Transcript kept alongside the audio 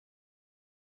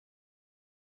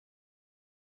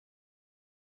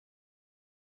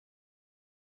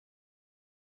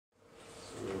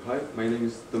My name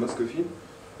is Coffy,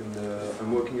 and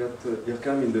I'm working at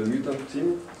IRCAM in the mutant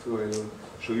team. So I'll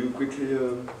show you quickly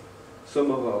some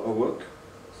of our work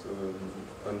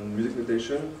on music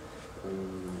notation.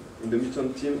 In the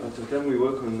mutant team at IRCAM, we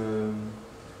work on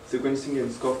sequencing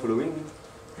and score following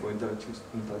for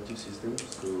interactive systems.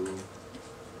 So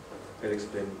I'll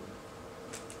explain.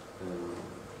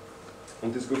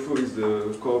 Coffy is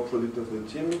the core product of the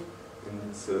team, and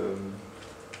it's a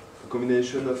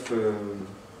combination of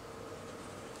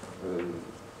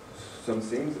some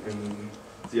things, and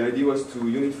the idea was to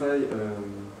unify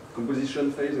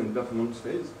composition phase and performance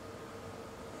phase,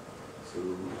 so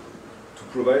to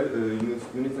provide a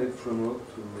unified framework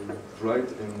to write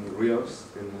and rehearse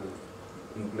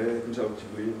and play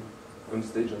interactively on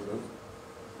stage as well.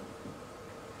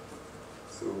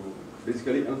 So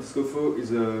basically, Coffy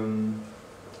is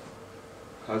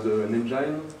has an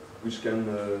engine which can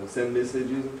send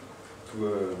messages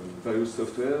to various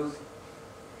softwares.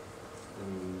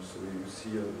 So you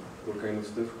see all kind of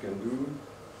stuff we can do.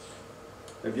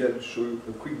 Maybe I'll show you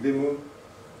a quick demo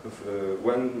of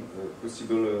one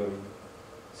possible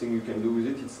thing you can do with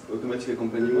it. It's automatic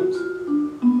accompaniment. So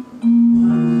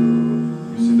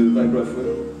you see the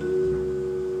vibraphone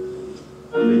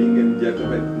playing, and the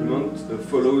accompaniment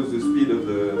follows the speed of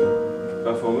the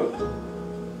performer.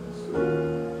 So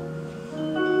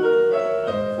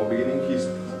for beginning, he's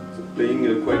playing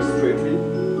quite straightly,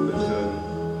 but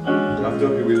after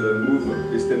he will move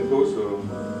his tempo, so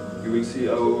you will see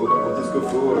how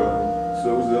Coffy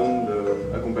slows down the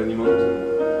accompaniment.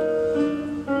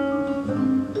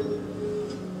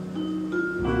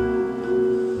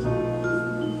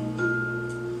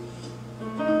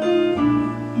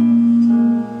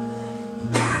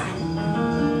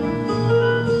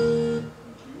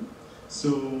 So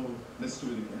let's do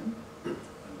it again.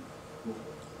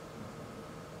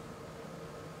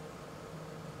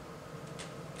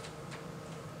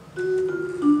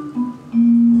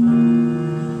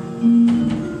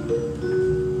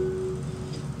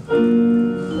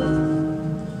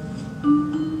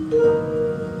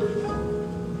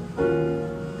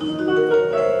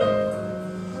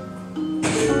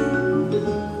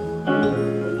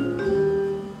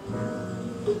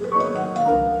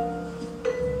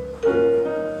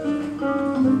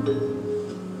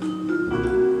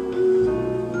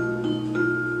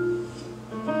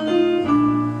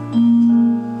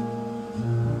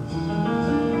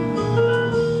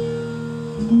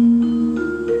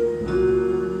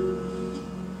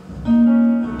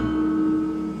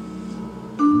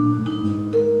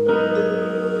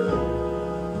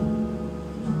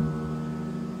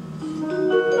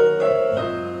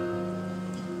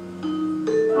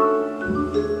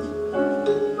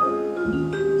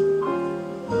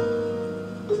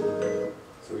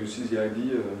 The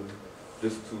idea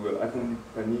just to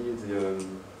accompany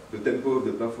the tempo of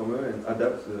the performer and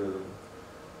adapt the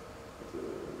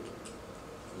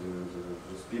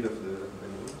speed of the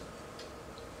accompaniment.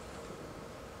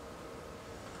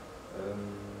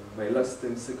 My last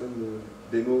 10-second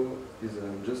demo is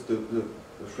just the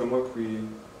framework we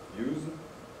use.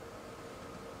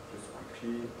 Just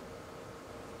quickly,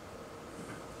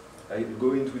 I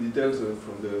go into details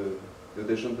from the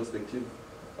notation perspective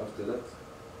after that.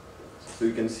 So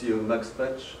you can see a max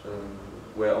patch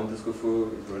where Coffy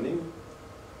is running.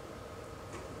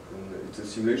 And it's a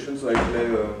simulation, so I play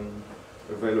a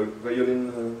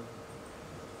violin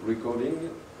recording.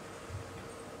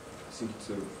 I think it's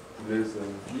today's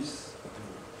piece.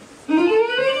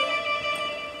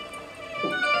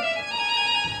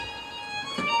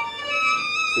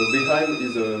 So behind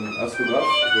is an ascograph,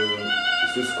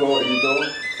 it's a score editor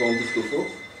for Coffy.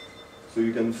 So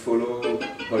you can follow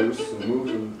various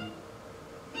moves.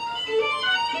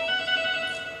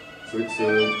 So it's a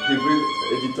hybrid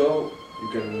editor. You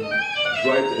can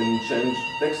write and change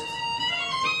text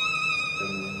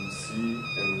and see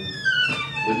and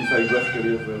modify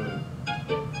graphically of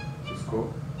the score.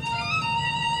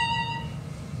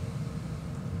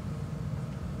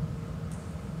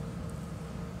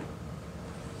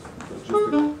 That's just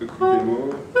a quick demo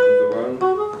of the one.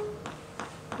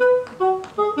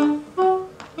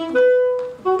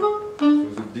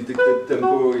 So the detected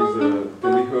tempo is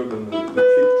can be heard on the click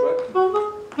track.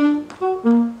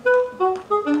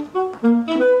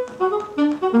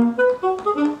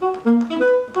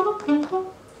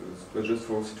 So it's just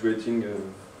for situating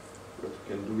what we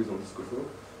can do with Coffy,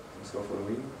 score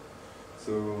following.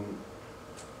 So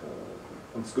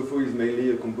Coffy is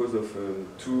mainly composed of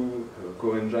two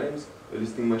core engines: a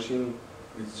listening machine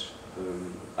which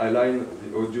align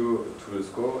the audio to the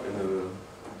score, and a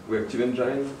reactive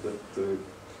engine that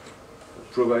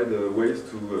provide ways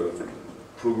to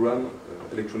program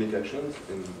electronic actions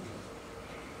in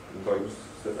values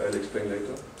that I'll explain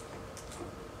later.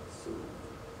 So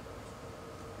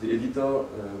the editor,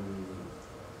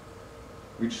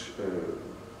 which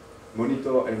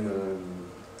monitor and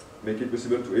make it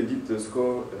possible to edit the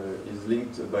score, is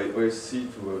linked by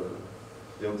OSC to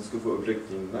the undiscovered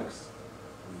object in Max.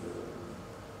 And,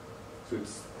 so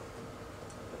it's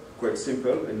quite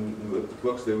simple and it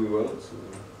works very well. So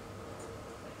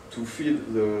to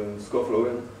feed the score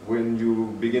flower, when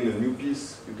you begin a new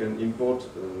piece, you can import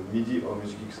MIDI or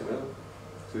music XML.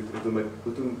 So it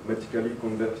automatically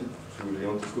converted to the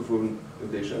antiscophone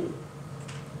notation.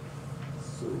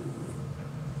 So you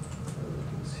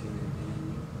can see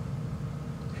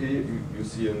maybe here you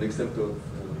see an example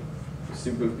of a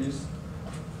simple piece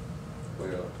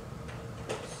where,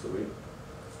 sorry.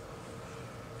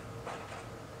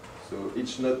 So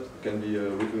each note can be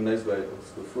recognized by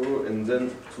antiscophone, and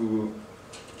then to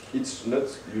each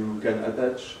note you can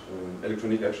attach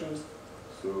electronic actions.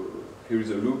 So here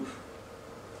is a loop,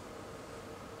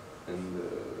 and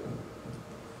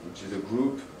which is a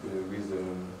group with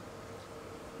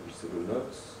several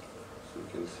notes. So you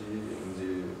can see in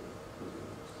the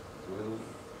as well.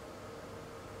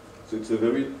 So it's a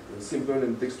very simple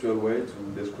and textual way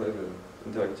to describe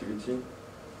interactivity.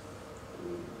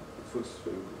 It works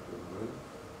very good.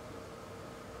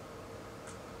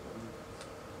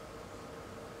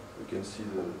 You can see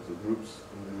the groups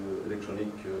in the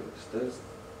electronic steps.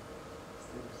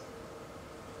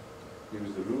 Here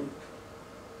is the loop.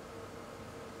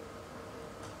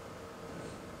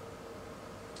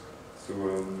 So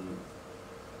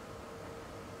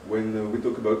when we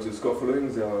talk about the score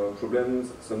following, there are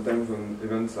problems sometimes when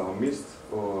events are missed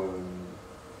or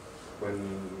when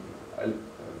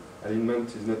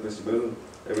alignment is not possible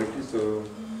directly. So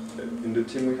in the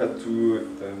team we had to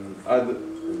add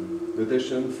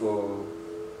notation for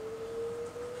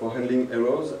handling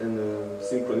errors and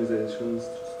synchronization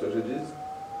strategies.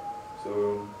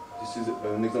 So this is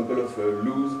an example of a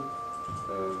lose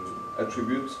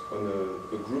attribute on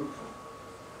a group.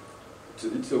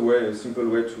 It's a simple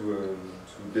way to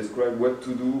describe what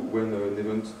to do when an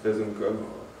event doesn't come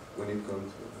or when it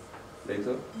comes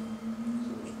later.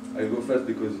 So I go fast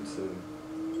because it's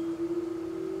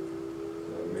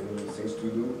many things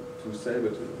to say,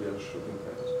 but we are shooting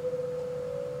fast.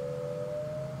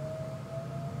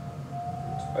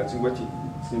 I think what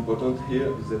is important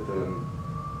here is that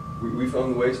we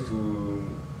found ways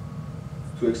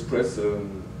to express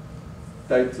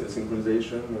tight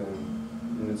synchronization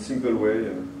in a simple way.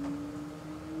 It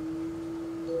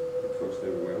works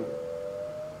very well.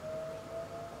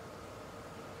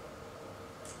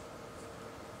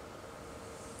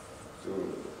 So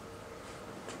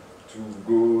to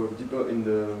go deeper in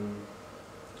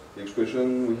the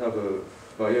expression, we have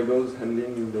variables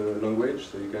handling in the language,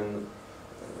 so you can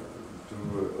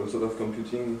do all sort of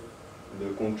computing in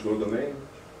the control domain.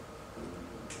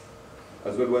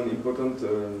 As well, one important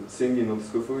thing in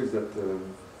antiscophone is that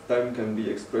time can be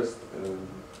expressed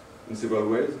in several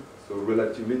ways, so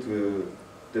relatively to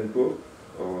the tempo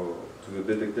or to the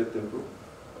detected tempo,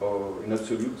 or in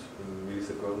absolute, in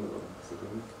milliseconds or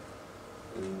seconds.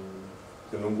 And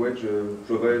the language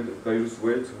provides various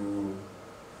ways to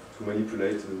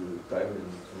manipulate time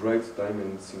and to write time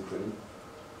and synchrony.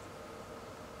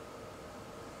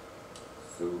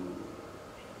 So,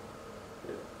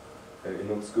 yeah. In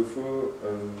antiscophone,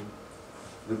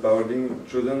 the paradigm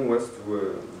chosen was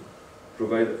to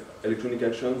provide electronic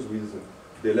actions with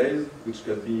delays, which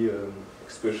can be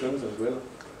expressions as well,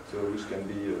 so which can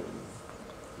be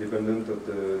dependent of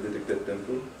the detected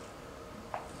tempo.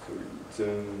 So it's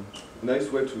a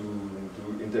nice way to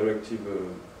do interactive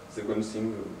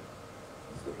sequencing,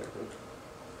 stuff like that.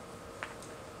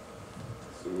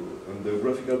 So on the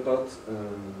graphical part,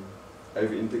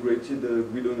 I've integrated the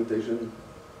Guido notation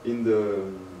in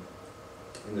the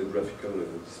graphical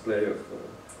display of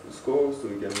the score, so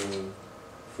you can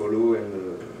follow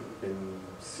and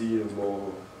see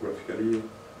more graphically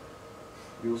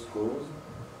your scores.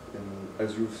 And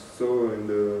as you saw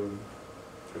in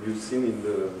you've seen in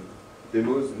the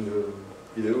demos, in the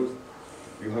videos,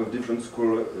 you have different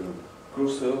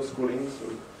cursor scrolling, so,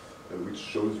 which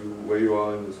shows you where you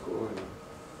are in the score, and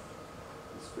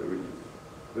it's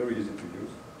very easy to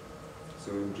use.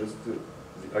 So just the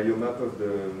IO map of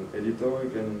the editor, you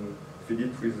can feed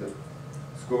it with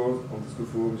scores,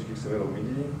 antiscophone, music XML or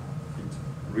MIDI. It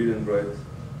read and write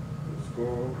the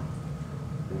score,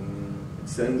 and it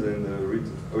sends and reads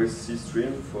OSC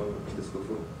stream for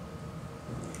antiscophone.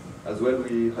 As well,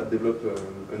 we had developed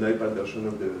an iPad version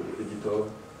of the editor,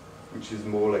 which is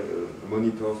more like a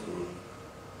monitor, so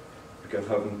you can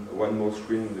have one more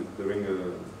screen during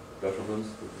performance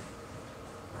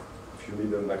if you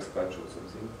need a max patch or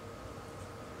something.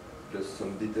 Just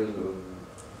some details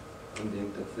on the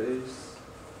interface.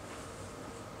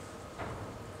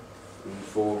 And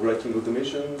for writing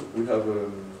automation, we have a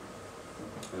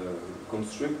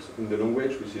construct in the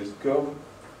language which is curve.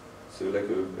 So like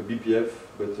a BPF,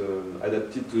 but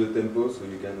adapted to the tempo, so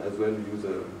you can as well use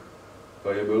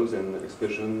variables and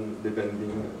expression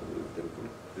depending on the tempo,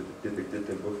 the detected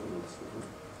tempo from this.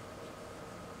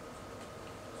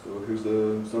 So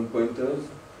here's some pointers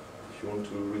if you want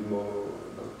to read more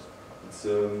about. It's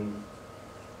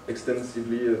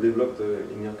extensively developed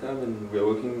in IRCAM, and we are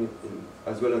working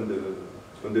as well on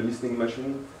the listening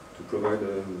machine to provide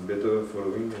better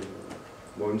following and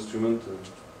more instrument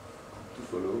to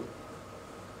follow.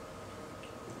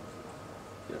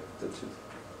 Yeah, that's it.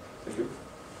 Thank you.